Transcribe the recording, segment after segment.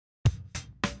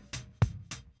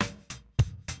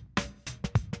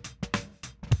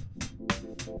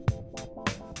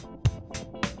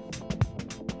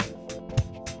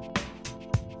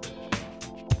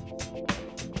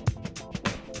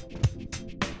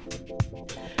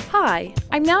Hi,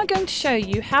 I'm now going to show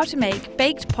you how to make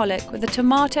baked pollock with a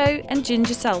tomato and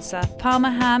ginger salsa,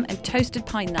 Parma ham and toasted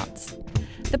pine nuts.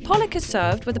 The pollock is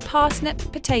served with a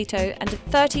parsnip, potato and a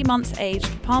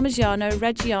 30-month-aged Parmigiano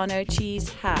Reggiano Cheese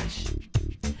hash.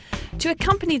 To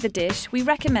accompany the dish, we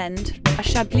recommend a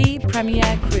Chablis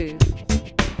Premier Cru.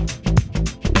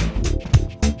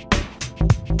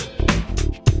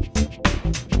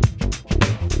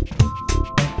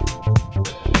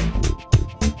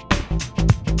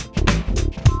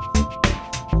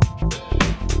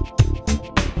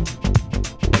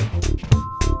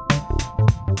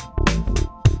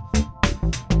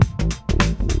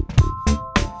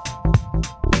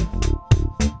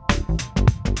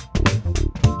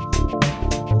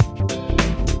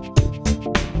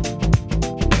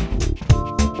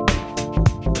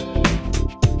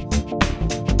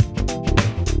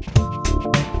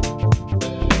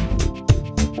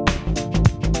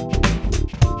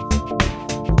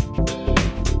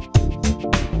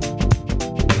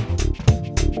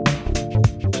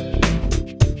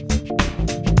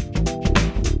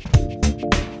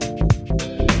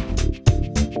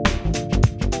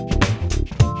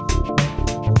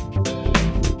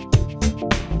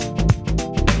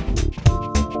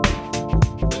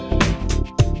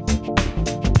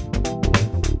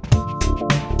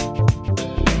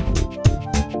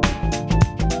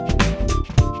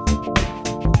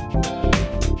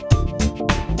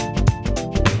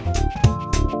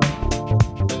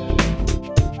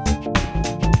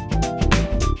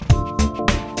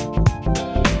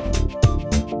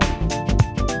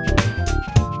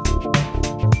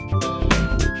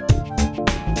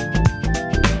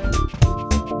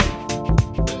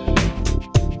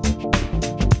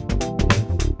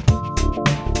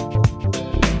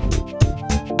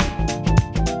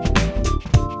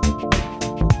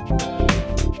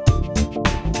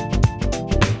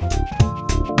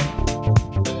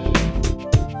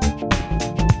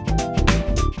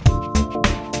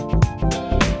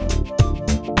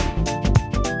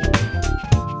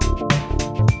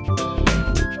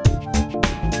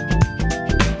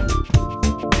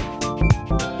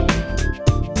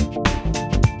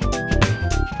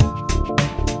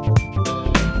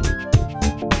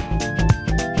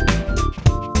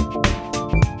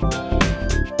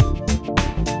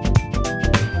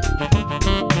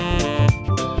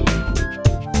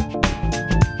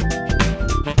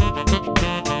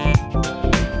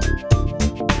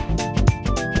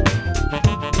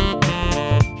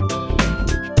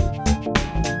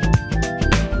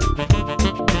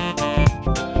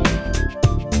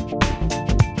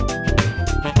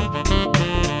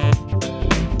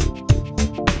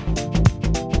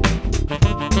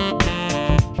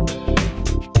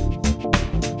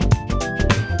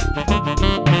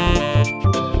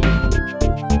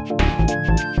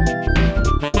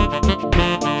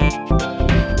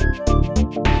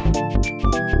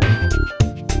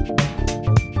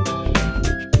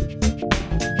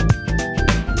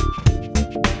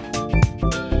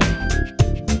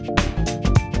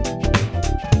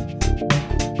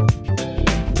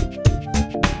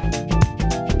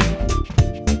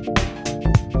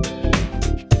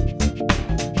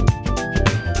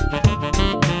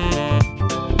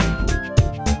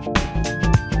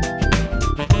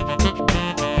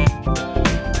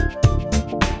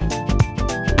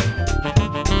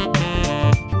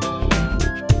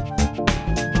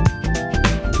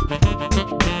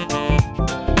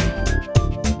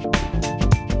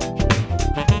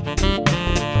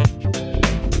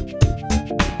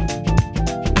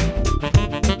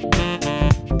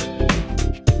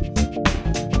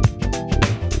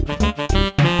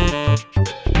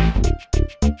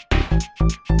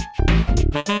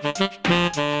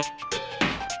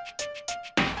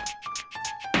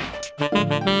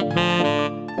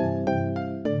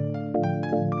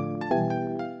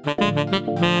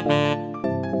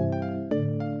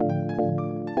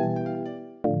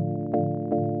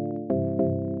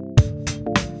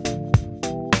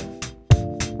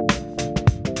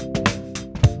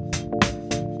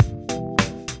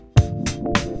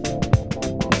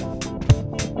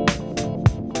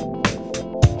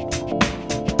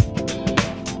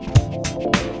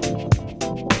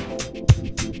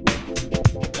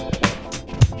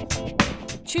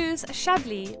 Choose a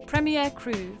Chablis Premier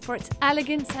Cru for its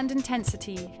elegance and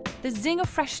intensity. The zing of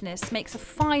freshness makes a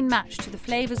fine match to the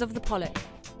flavours of the pollock.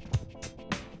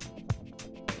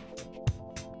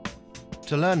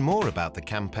 To learn more about the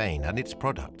campaign and its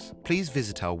products, please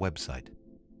visit our website.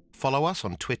 Follow us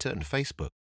on Twitter and Facebook.